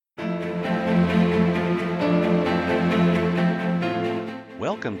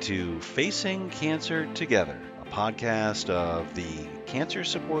Welcome to Facing Cancer Together, a podcast of the Cancer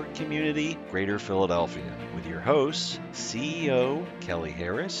Support Community, Greater Philadelphia, with your hosts, CEO Kelly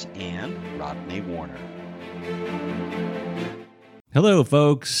Harris and Rodney Warner. Hello,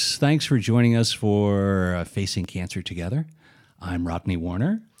 folks. Thanks for joining us for Facing Cancer Together. I'm Rodney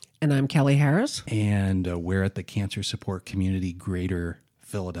Warner. And I'm Kelly Harris. And we're at the Cancer Support Community, Greater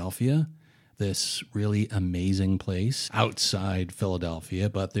Philadelphia. This really amazing place outside Philadelphia,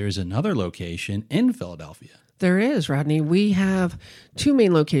 but there's another location in Philadelphia. There is, Rodney. We have two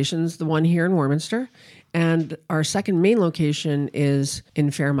main locations, the one here in Warminster, and our second main location is in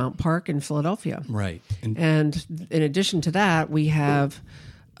Fairmount Park in Philadelphia. Right. And in addition to that, we have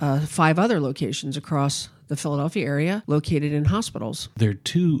 5 other locations across the Philadelphia area located in hospitals. They're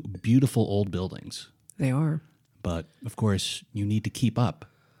two beautiful old buildings. They are. But, of course, you need to keep up.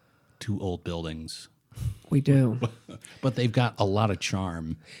 Two old buildings. We do. But they've got a lot of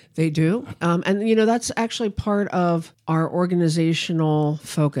charm. They do. And, you know, that's actually part of our organizational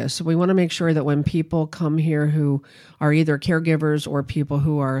focus. We want to make sure that when people come here who are either caregivers or people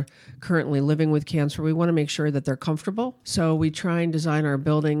who are currently living with cancer, we want to make sure that they're comfortable. So we try and design our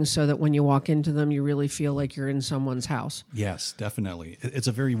buildings so that when you walk into them, you really feel like you're in someone's house. Yes, definitely. It's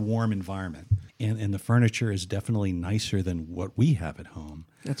a very warm environment. And the furniture is definitely nicer than what we have at home.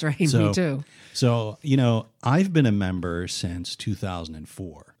 That's right. Me too. So, you know, I've been a member since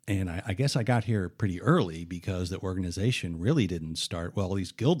 2004. And I guess I got here pretty early because the organization really didn't start, well, at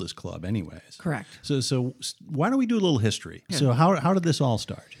least Gilda's Club anyways. Correct. So why don't we do a little history? Yeah. So how did this all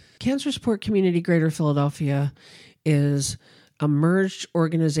start? Cancer Support Community Greater Philadelphia is a merged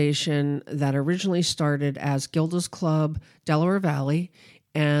organization that originally started as Gilda's Club, Delaware Valley,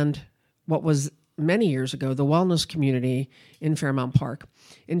 and what was many years ago, the Wellness Community in Fairmount Park.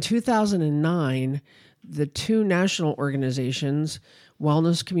 In 2009, the two national organizations,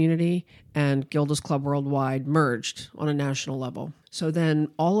 Wellness Community and Gilda's Club Worldwide, merged on a national level. So then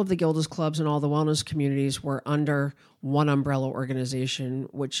all of the Gilda's Clubs and all the wellness communities were under one umbrella organization,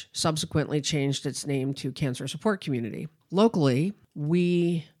 which subsequently changed its name to Cancer Support Community. Locally,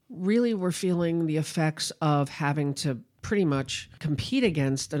 we really were feeling the effects of having to pretty much compete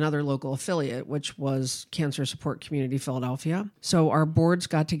against another local affiliate, which was Cancer Support Community Philadelphia. So our boards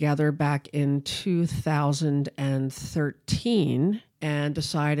got together back in 2013 and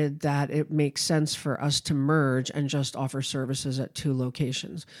decided that it makes sense for us to merge and just offer services at 2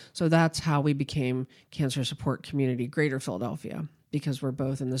 locations. So that's how we became Cancer Support Community Greater Philadelphia, because we're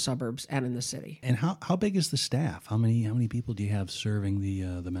both in the suburbs and in the city. And how big is the staff? How many people do you have serving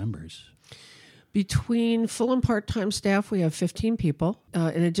the members? Between full and part-time staff, we have 15 people.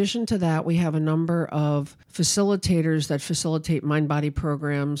 In addition to that, we have a number of facilitators that facilitate mind-body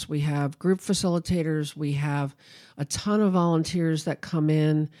programs. We have group facilitators. We have a ton of volunteers that come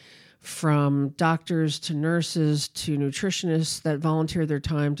in, from doctors to nurses to nutritionists, that volunteer their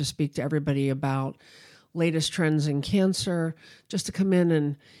time to speak to everybody about latest trends in cancer, just to come in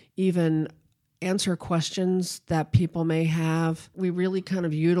and even answer questions that people may have. We really kind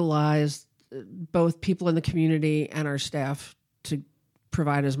of utilize both people in the community and our staff to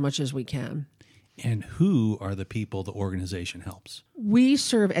provide as much as we can. And who are the people the organization helps? We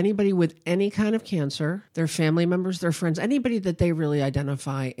serve anybody with any kind of cancer, their family members, their friends, anybody that they really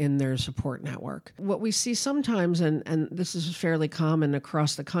identify in their support network. What we see sometimes, and this is fairly common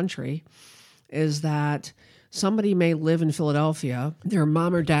across the country, is that somebody may live in Philadelphia, their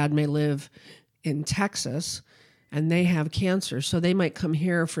mom or dad may live in Texas, and they have cancer, so they might come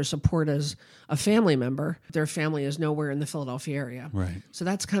here for support as a family member. Their family is nowhere in the Philadelphia area. Right. So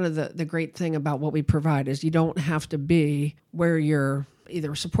that's kind of the great thing about what we provide, is you don't have to be where your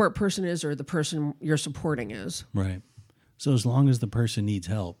either support person is or the person you're supporting is. Right. So as long as the person needs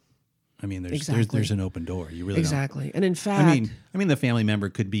help, I mean, there's an open door. You really exactly. don't. And in fact, I mean, the family member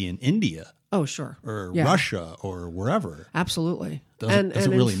could be in India. Oh, sure. Or Russia or wherever. Absolutely. Doesn't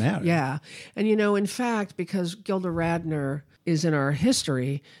really matter. Yeah. And, you know, in fact, because Gilda Radner is in our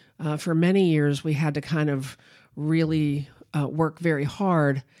history, for many years we had to kind of really work very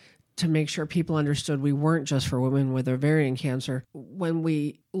hard to make sure people understood we weren't just for women with ovarian cancer. When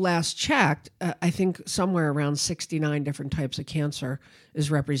we last checked, I think somewhere around 69 different types of cancer is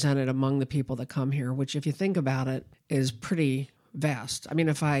represented among the people that come here, which, if you think about it, is pretty vast. I mean,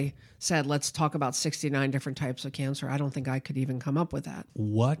 if I said, let's talk about 69 different types of cancer, I don't think I could even come up with that.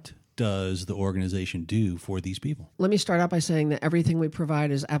 What does the organization do for these people? Let me start out by saying that everything we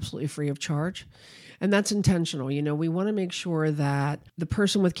provide is absolutely free of charge. And that's intentional. You know, we want to make sure that the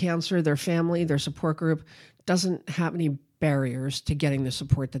person with cancer, their family, their support group, doesn't have any barriers to getting the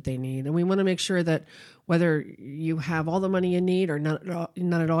support that they need. And we want to make sure that whether you have all the money you need or none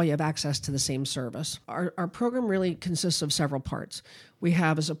at all, you have access to the same service. Our program really consists of several parts. We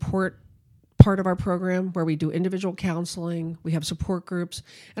have a support part of our program where we do individual counseling. We have support groups,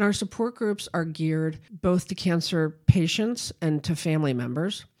 and our support groups are geared both to cancer patients and to family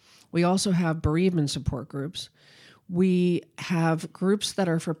members. We also have bereavement support groups. We have groups that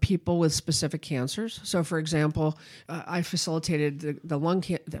are for people with specific cancers. So, for example, I facilitated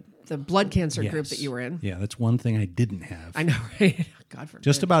the blood cancer group that you were in. Yeah, that's one thing I didn't have. I know, right? God forbid.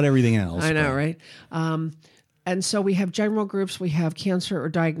 Just about everything else. I know, right? And so we have general groups. We have cancer or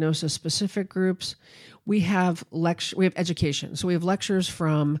diagnosis specific groups. We have We have education. So we have lectures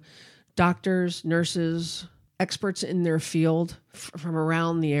from doctors, nurses, experts in their field from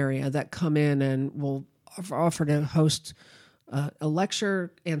around the area that come in and will offer to host a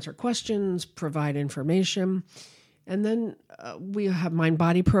lecture, answer questions, provide information. And then we have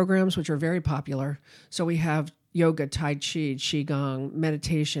mind-body programs, which are very popular. So we have yoga, tai chi, qigong,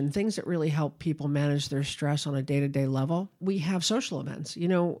 meditation, things that really help people manage their stress on a day-to-day level. We have social events,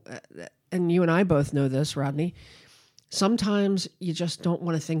 and you and I both know this, Rodney. Sometimes you just don't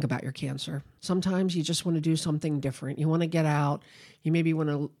want to think about your cancer. Sometimes you just want to do something different. You want to get out. You maybe want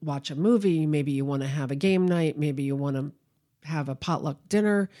to watch a movie. Maybe you want to have a game night. Maybe you want to have a potluck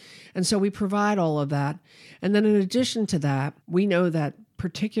dinner. And so we provide all of that. And then in addition to that, we know that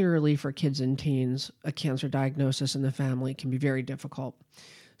particularly for kids and teens, a cancer diagnosis in the family can be very difficult.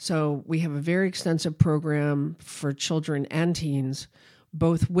 So we have a very extensive program for children and teens,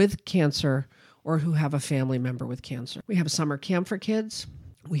 both with cancer or who have a family member with cancer. We have a summer camp for kids.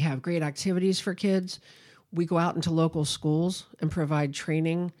 We have great activities for kids. We go out into local schools and provide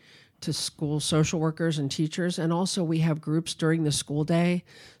training to school social workers and teachers. And also we have groups during the school day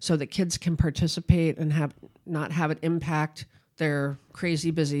so that kids can participate and not have it impact their crazy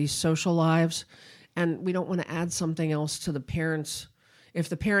busy social lives. And we don't want to add something else to the parents. If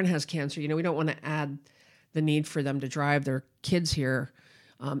the parent has cancer, we don't want to add the need for them to drive their kids here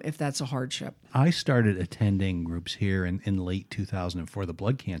if that's a hardship. I started attending groups here in late 2004, the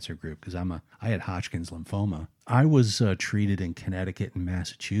blood cancer group, because I had Hodgkin's lymphoma. I was treated in Connecticut and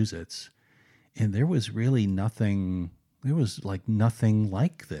Massachusetts, and there was really nothing. There was nothing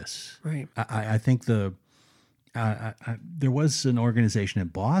like this. Right. I think there was an organization in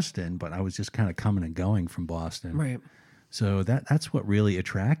Boston, but I was just kind of coming and going from Boston. Right. So that's what really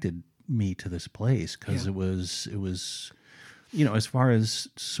attracted me to this place, because it was. As far as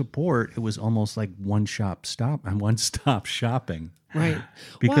support, it was almost like one-stop shopping. Right.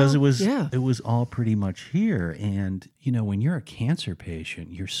 Because it was all pretty much here. And, when you're a cancer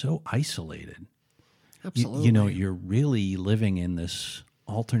patient, you're so isolated. Absolutely. You're really living in this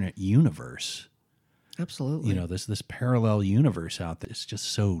alternate universe. Absolutely. This parallel universe out there. It's just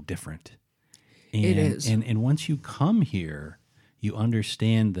so different. And, it is. And once you come here, you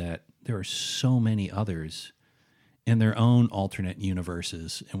understand that there are so many others in their own alternate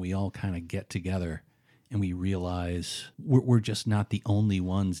universes, and we all kind of get together and we realize we're just not the only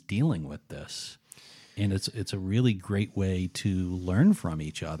ones dealing with this. And it's a really great way to learn from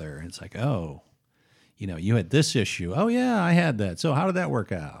each other. It's like, oh, you had this issue. Oh yeah, I had that. So how did that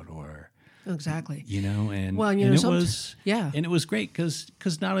work out? Or exactly. And well, and it was and it was great because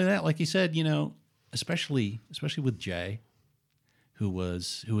not only that, like you said, especially with Jay, who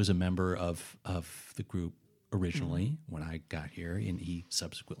was a member of the group originally when I got here, and he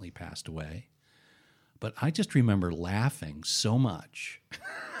subsequently passed away. But I just remember laughing so much.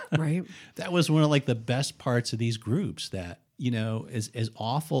 Right. That was one of the best parts of these groups, that, as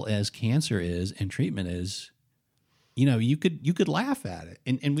awful as cancer is and treatment is, you could laugh at it,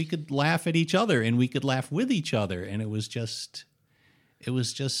 and we could laugh at each other, and we could laugh with each other. And it was just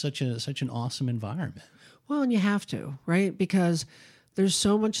such an awesome environment. Well, and you have to, right? Because there's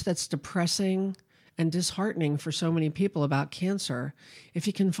so much that's depressing and disheartening for so many people about cancer. If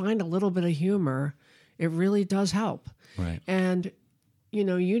you can find a little bit of humor, it really does help. Right. And you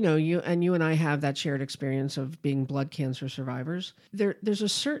and I have that shared experience of being blood cancer survivors. There's a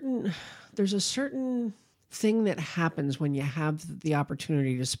certain thing that happens when you have the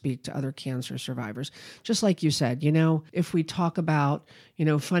opportunity to speak to other cancer survivors. Just like you said, if we talk about,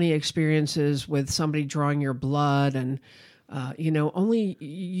 funny experiences with somebody drawing your blood, and only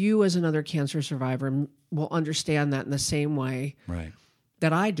you as another cancer survivor will understand that in the same way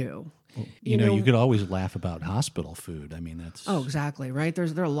that I do. Well, you could always laugh about hospital food. I mean, that's... Oh, exactly, right? There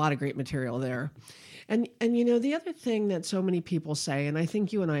are a lot of great material there. And the other thing that so many people say, and I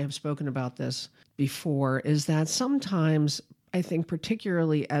think you and I have spoken about this before, is that sometimes I think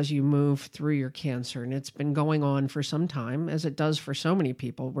particularly as you move through your cancer, and it's been going on for some time, as it does for so many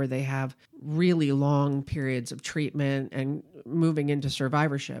people, where they have really long periods of treatment and moving into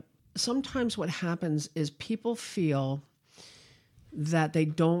survivorship. Sometimes what happens is people feel that they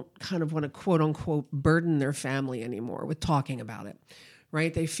don't kind of want to quote unquote burden their family anymore with talking about it,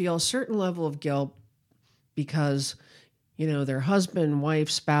 right? They feel a certain level of guilt because, their husband, wife,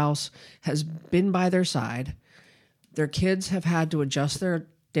 spouse has been by their side. Their kids have had to adjust their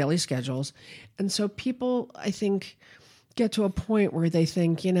daily schedules. And so people, I think, get to a point where they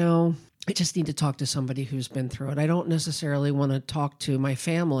think, I just need to talk to somebody who's been through it. I don't necessarily want to talk to my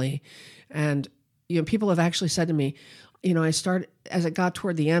family. And, people have actually said to me, as it got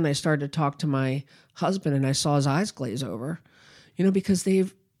toward the end, I started to talk to my husband and I saw his eyes glaze over, because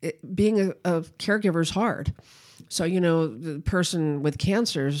being a caregiver is hard. So, the person with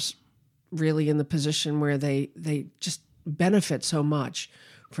cancer's really in the position where they just benefit so much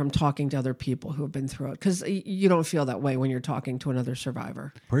from talking to other people who have been through it, because you don't feel that way when you're talking to another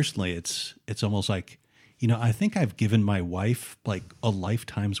survivor. Personally, it's almost like, I think I've given my wife like a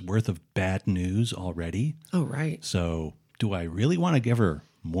lifetime's worth of bad news already. Oh, right. So do I really want to give her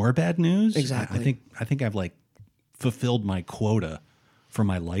more bad news? Exactly. I think I've like fulfilled my quota for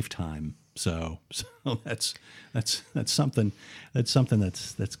my lifetime. So that's something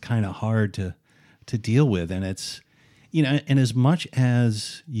that's kind of hard to deal with. And it's, and as much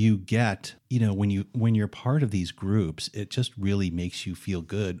as you get, when you're part of these groups, it just really makes you feel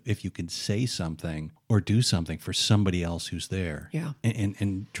good if you can say something or do something for somebody else who's there. Yeah.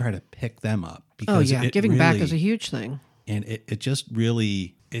 And try to pick them up. Because giving back is a huge thing. And it just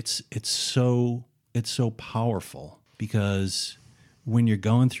really, it's so powerful, because when you're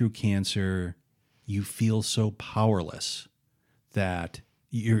going through cancer, you feel so powerless that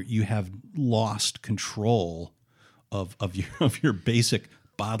you have lost control of your basic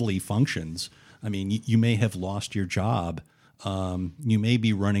bodily functions. I mean, you may have lost your job, you may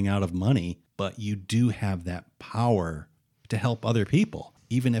be running out of money, but you do have that power to help other people,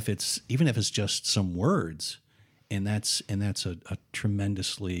 even if it's just some words, and that's a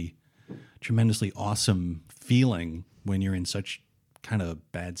tremendously awesome feeling when you're in such kind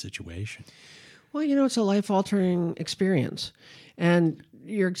of bad situation. Well, it's a life-altering experience. And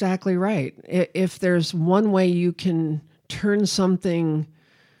you're exactly right. If there's one way you can turn something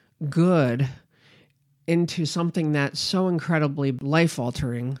good into something that's so incredibly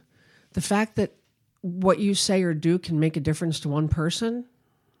life-altering, the fact that what you say or do can make a difference to one person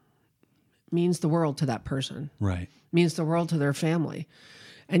means the world to that person. Right. Means the world to their family.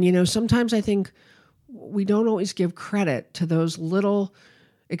 And, sometimes I think we don't always give credit to those little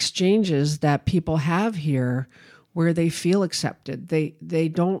exchanges that people have here where they feel accepted. They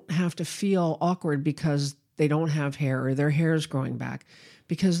don't have to feel awkward because they don't have hair or their hair is growing back,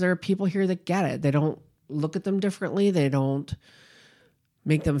 because there are people here that get it. They don't look at them differently. They don't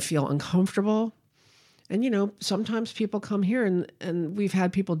make them feel uncomfortable. And, sometimes people come here and we've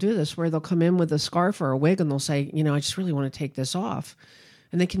had people do this where they'll come in with a scarf or a wig and they'll say, I just really want to take this off.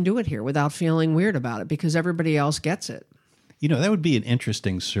 And they can do it here without feeling weird about it because everybody else gets it. That would be an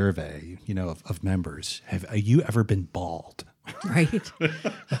interesting survey, of members. Have you ever been bald? Right.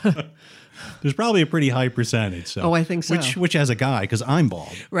 There's probably a pretty high percentage. So, I think so. Which as a guy, because I'm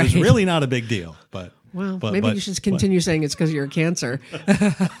bald, right. It's really not a big deal. But maybe you should continue saying it's because of your cancer.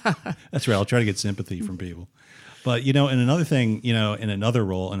 That's right. I'll try to get sympathy from people. But, and another thing, in another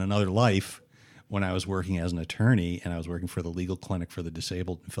role, in another life, when I was working as an attorney and I was working for the Legal Clinic for the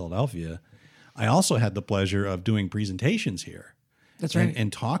Disabled in Philadelphia, I also had the pleasure of doing presentations here. That's right.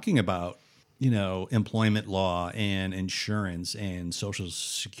 And talking about, employment law and insurance and Social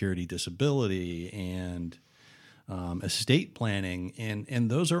Security disability and estate planning.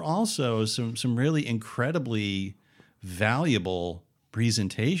 And those are also some really incredibly valuable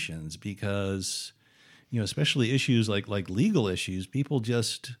presentations because, especially issues like legal issues, people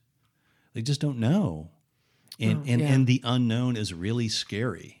they just don't know. And the unknown is really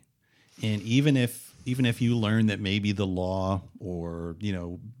scary. And even if you learn that maybe the law or,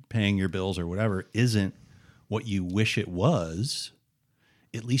 paying your bills or whatever isn't what you wish it was,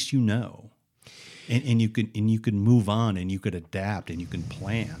 at least you know. And you can move on and you could adapt and you can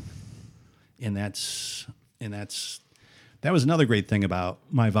plan. And that was another great thing about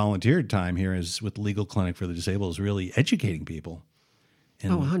my volunteer time here is with the Legal Clinic for the Disabled is really educating people.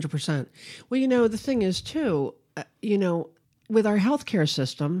 And 100%. Well, the thing is too, with our healthcare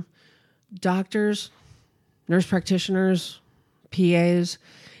system, doctors, nurse practitioners, PAs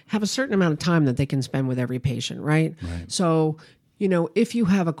have a certain amount of time that they can spend with every patient, right? Right. So, if you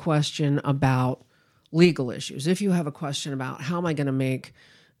have a question about legal issues, if you have a question about how am I going to make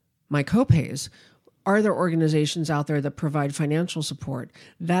my copays, are there organizations out there that provide financial support?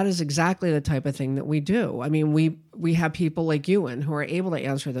 That is exactly the type of thing that we do. I mean, we have people like Ewan who are able to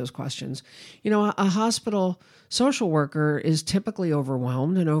answer those questions. You know, a hospital social worker is typically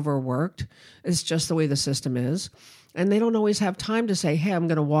overwhelmed and overworked. It's just the way the system is. And they don't always have time to say, hey, I'm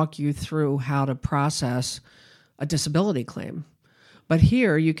going to walk you through how to process a disability claim. But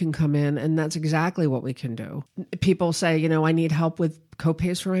here you can come in and that's exactly what we can do. People say, you know, I need help with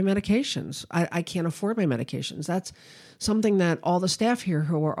copays for my medications. I can't afford my medications. That's something that all the staff here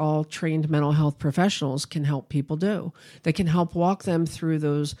who are all trained mental health professionals can help people do. They can help walk them through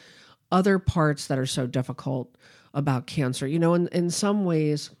those other parts that are so difficult about cancer. You know, in some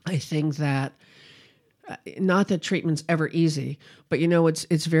ways, I think that not that treatment's ever easy, but you know,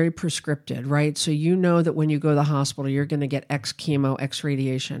 it's very prescripted, right? So you know that when you go to the hospital, you're going to get X chemo, X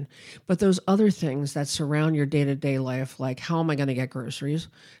radiation. But those other things that surround your day-to-day life, like how am I going to get groceries?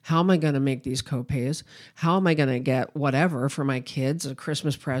 How am I going to make these copays? How am I going to get whatever for my kids, a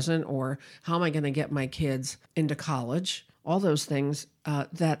Christmas present, or how am I going to get my kids into college? All those things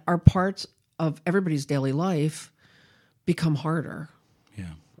that are parts of everybody's daily life become harder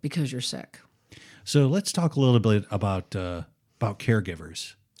because you're sick. So let's talk a little bit about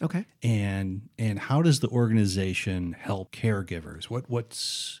caregivers. Okay. And how does the organization help caregivers?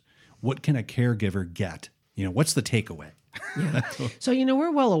 What can a caregiver get? You know, what's the takeaway? Yeah. So, you know,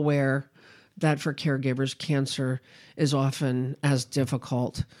 we're well aware that for caregivers, cancer is often as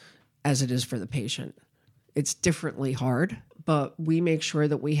difficult as it is for the patient. It's differently hard, but we make sure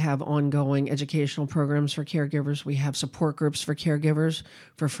that we have ongoing educational programs for caregivers. We have support groups for caregivers,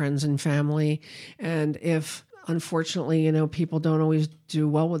 for friends and family. And if, unfortunately, you know, people don't always do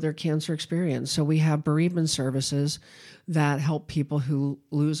well with their cancer experience, so we have bereavement services that help people who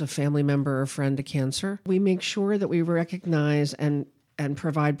lose a family member or friend to cancer. We make sure that we recognize and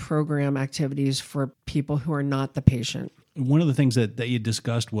provide program activities for people who are not the patient. One of the things that you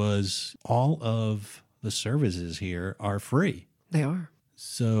discussed was all of the services here are free. They are.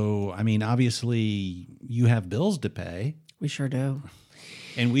 So, I mean, obviously you have bills to pay. We sure do.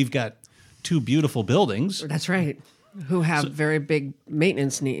 And we've got two beautiful buildings. That's right. Who have very big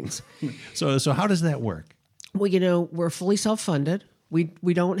maintenance needs. So how does that work? Well, you know, we're fully self-funded. We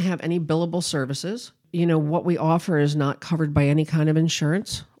don't have any billable services. You know, what we offer is not covered by any kind of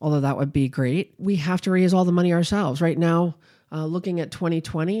insurance, although that would be great. We have to raise all the money ourselves. Right now, looking at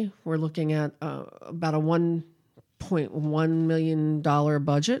 2020, we're looking at about a $1.1 million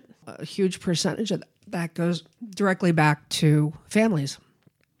budget. A huge percentage of that goes directly back to families.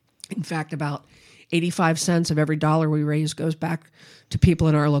 In fact, about 85 cents of every dollar we raise goes back to people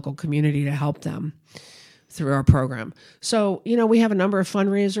in our local community to help them through our program. So, you know, we have a number of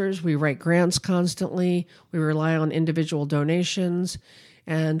fundraisers. We write grants constantly. We rely on individual donations,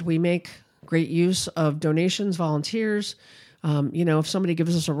 and we make great use of donations, volunteers. You know, if somebody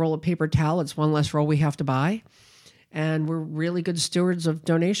gives us a roll of paper towel, it's one less roll we have to buy. And we're really good stewards of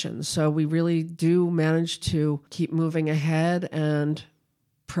donations. So we really do manage to keep moving ahead and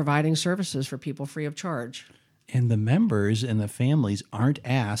providing services for people free of charge. And the members and the families aren't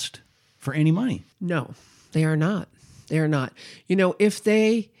asked for any money. No, they are not. They are not. You know, if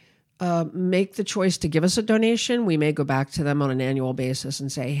they make the choice to give us a donation, we may go back to them on an annual basis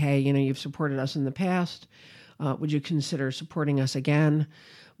and say, hey, you know, you've supported us in the past. Would you consider supporting us again?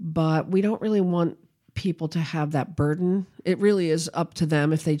 But we don't really want people to have that burden. It really is up to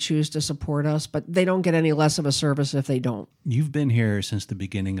them if they choose to support us, but they don't get any less of a service if they don't. You've been here since the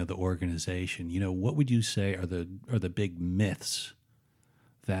beginning of the organization. You know, what would you say are the big myths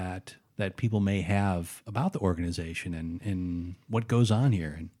that people may have about the organization and what goes on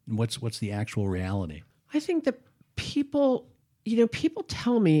here and what's the actual reality? I think that people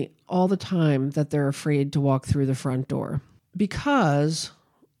tell me all the time that they're afraid to walk through the front door because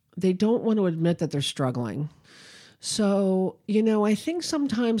they don't want to admit that they're struggling. So, you know, I think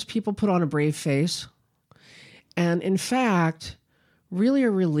sometimes people put on a brave face and, in fact, really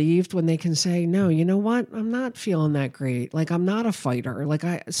are relieved when they can say, no, you know what? I'm not feeling that great. Like, I'm not a fighter. Like,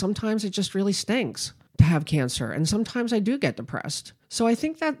 sometimes it just really stinks to have cancer. And sometimes I do get depressed. So I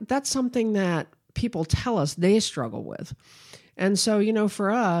think that that's something that people tell us they struggle with. And so, you know,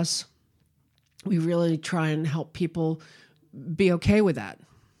 for us, we really try and help people be okay with that.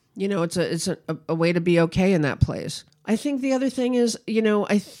 You know, it's a way to be okay in that place. I think the other thing is, you know,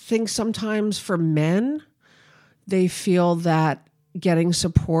 I think sometimes for men, they feel that getting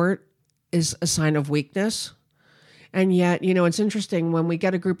support is a sign of weakness. And yet, you know, it's interesting when we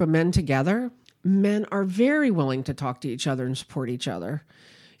get a group of men together, men are very willing to talk to each other and support each other.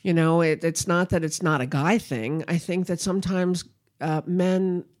 You know, it's not that it's not a guy thing. I think that sometimes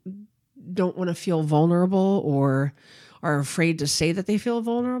men don't want to feel vulnerable or are afraid to say that they feel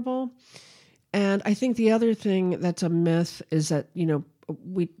vulnerable. And I think the other thing that's a myth is that, you know,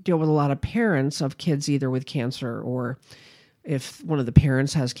 we deal with a lot of parents of kids either with cancer or if one of the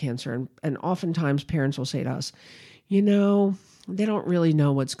parents has cancer. And oftentimes parents will say to us, you know, they don't really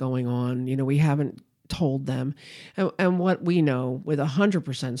know what's going on. You know, we haven't told them. And what we know with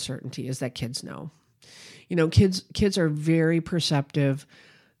 100% certainty is that kids know. You know, kids are very perceptive.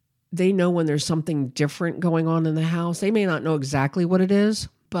 They know when there's something different going on in the house. They may not know exactly what it is,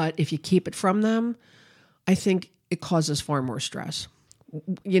 but if you keep it from them, I think it causes far more stress.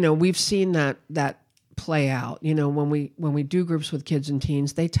 You know, we've seen that play out. You know, when we do groups with kids and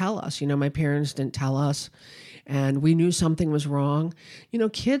teens, they tell us, you know, my parents didn't tell us and we knew something was wrong. You know,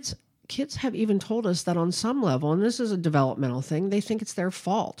 kids have even told us that on some level, and this is a developmental thing, they think it's their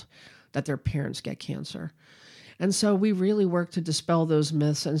fault that their parents get cancer. And so we really work to dispel those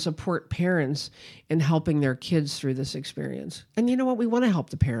myths and support parents in helping their kids through this experience. And you know what? We want to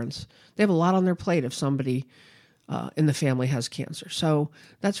help the parents. They have a lot on their plate if somebody in the family has cancer. So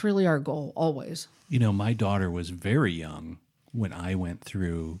that's really our goal, always. You know, my daughter was very young when I went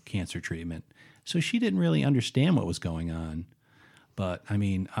through cancer treatment, so she didn't really understand what was going on. But, I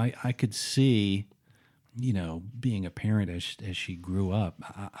mean, I could see, you know, being a parent as she grew up,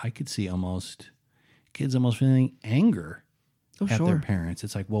 I could see kids almost feeling anger at their parents.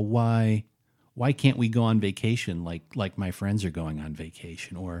 It's like, well, why can't we go on vacation like my friends are going on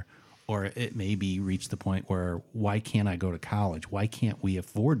vacation? Or it maybe reach the point where, why can't I go to college? Why can't we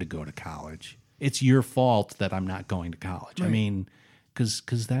afford to go to college? It's your fault that I'm not going to college. Right. I mean,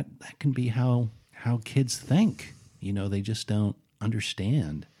 because that can be how kids think. You know, they just don't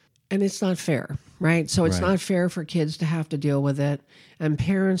understand. And it's not fair, right? So it's not fair for kids to have to deal with it. And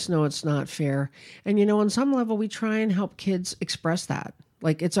parents know it's not fair. And, you know, on some level, we try and help kids express that.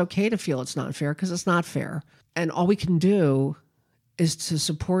 Like, it's okay to feel it's not fair because it's not fair. And all we can do is to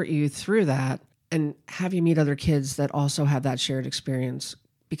support you through that and have you meet other kids that also have that shared experience.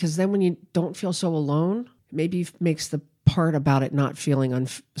 Because then when you don't feel so alone, maybe makes the part about it not feeling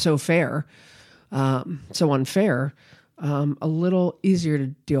so unfair, a little easier to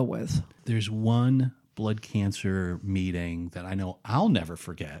deal with. There's one blood cancer meeting that I know I'll never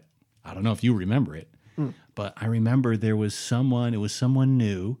forget. I don't know if you remember it, but I remember it was someone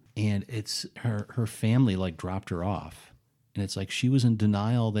new, and it's her family like dropped her off. And it's like she was in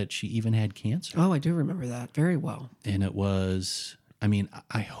denial that she even had cancer. Oh, I do remember that very well. And it was, I mean,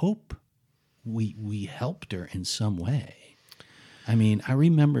 I hope we helped her in some way. I mean, I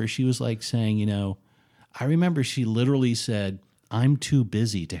remember she was like saying, you know, I remember she literally said, I'm too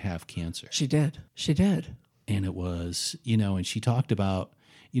busy to have cancer. She did. And it was, you know, and she talked about,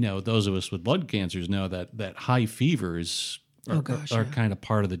 you know, those of us with blood cancers know that high fevers are kind of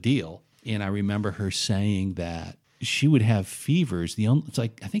part of the deal. And I remember her saying that she would have fevers. It's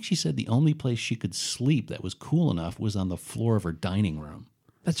like, I think she said the only place she could sleep that was cool enough was on the floor of her dining room.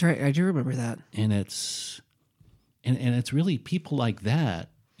 That's right. I do remember that. And it's really people like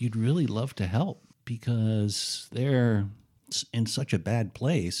that you'd really love to help, because they're in such a bad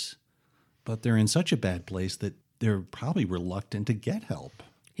place, but they're in such a bad place that they're probably reluctant to get help.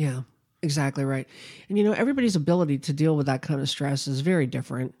 Yeah, exactly right. And, you know, everybody's ability to deal with that kind of stress is very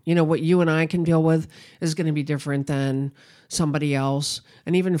different. You know, what you and I can deal with is going to be different than somebody else,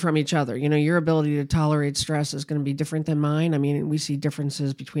 and even from each other. You know, your ability to tolerate stress is going to be different than mine. I mean, we see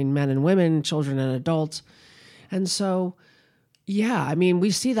differences between men and women, children and adults. And so, yeah, I mean,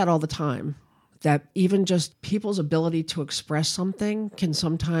 we see that all the time, that even just people's ability to express something can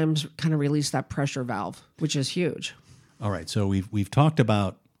sometimes kind of release that pressure valve, which is huge. All right, so we've talked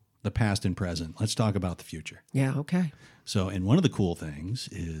about the past and present. Let's talk about the future. Yeah, okay. So, and one of the cool things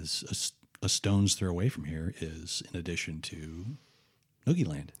is a stone's throw away from here is, in addition to Noogie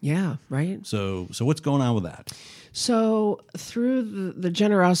Land. Yeah, right. So what's going on with that? So through the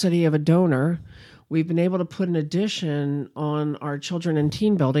generosity of a donor, we've been able to put an addition on our children and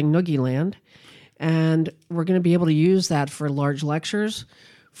teen building, Noogie Land, and we're going to be able to use that for large lectures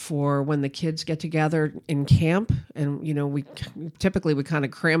for when the kids get together in camp. And, you know, we typically kind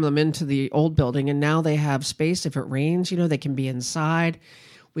of cram them into the old building, and now they have space. If it rains, you know, they can be inside.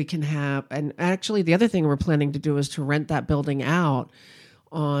 We can have, and actually the other thing we're planning to do is to rent that building out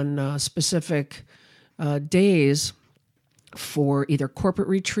on specific days for either corporate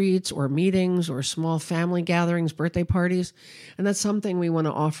retreats or meetings or small family gatherings, birthday parties. And that's something we want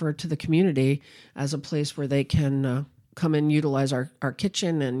to offer to the community as a place where they can come and utilize our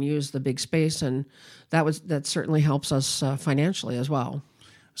kitchen and use the big space. And that certainly helps us financially as well.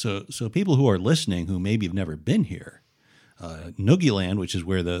 So people who are listening who maybe have never been here, Noogie Land, which is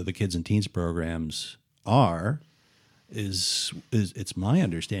where the kids and teens programs are, is it's my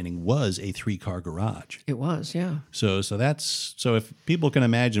understanding was a 3-car garage. It was, yeah. So if people can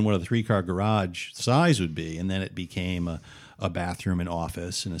imagine what a 3-car garage size would be, and then it became a bathroom and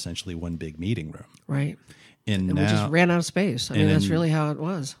office and essentially one big meeting room. Right. And we just ran out of space. I mean, that's really how it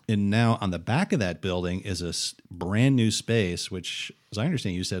was. And now on the back of that building is a brand new space, which, as I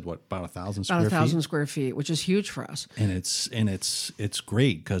understand, you said, about 1,000 square feet? About 1,000 square feet, which is huge for us. And it's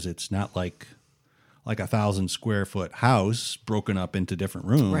great because it's not like 1,000 square foot house broken up into different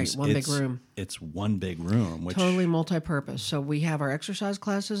rooms. Right, one big room. It's one big room, which totally multi-purpose. So we have our exercise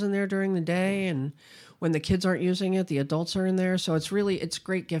classes in there during the day, and when the kids aren't using it, the adults are in there. So it's a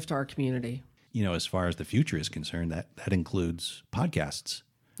great gift to our community. As far as the future is concerned, that includes podcasts.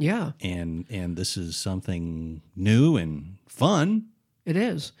 Yeah, and this is something new and fun. It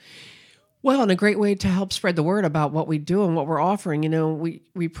is. Well, and a great way to help spread the word about what we do and what we're offering.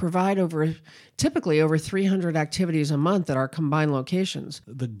 We provide typically over 300 activities a month at our combined locations.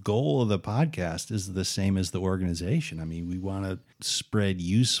 The goal of the podcast is the same as the organization. I mean, we want to spread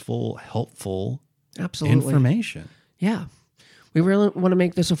useful, helpful information. Yeah. We really want to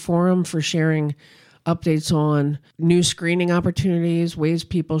make this a forum for sharing updates on new screening opportunities, ways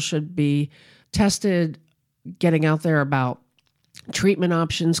people should be tested, getting out there about treatment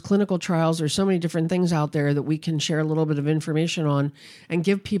options, clinical trials. There's so many different things out there that we can share a little bit of information on and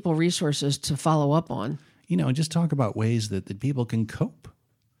give people resources to follow up on. And just talk about ways that people can cope.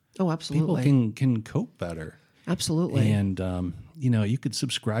 Oh, absolutely. People can cope better. Absolutely. And, you could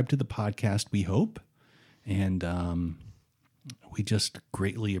subscribe to the podcast, we hope. And we just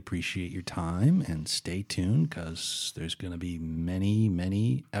greatly appreciate your time, and stay tuned because there's going to be many,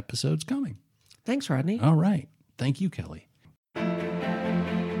 many episodes coming. Thanks, Rodney. All right. Thank you, Kelly.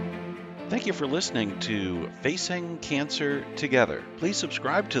 Thank you for listening to Facing Cancer Together. Please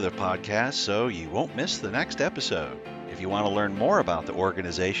subscribe to the podcast so you won't miss the next episode. If you want to learn more about the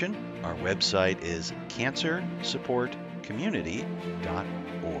organization, our website is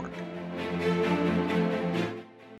cancersupportcommunity.org.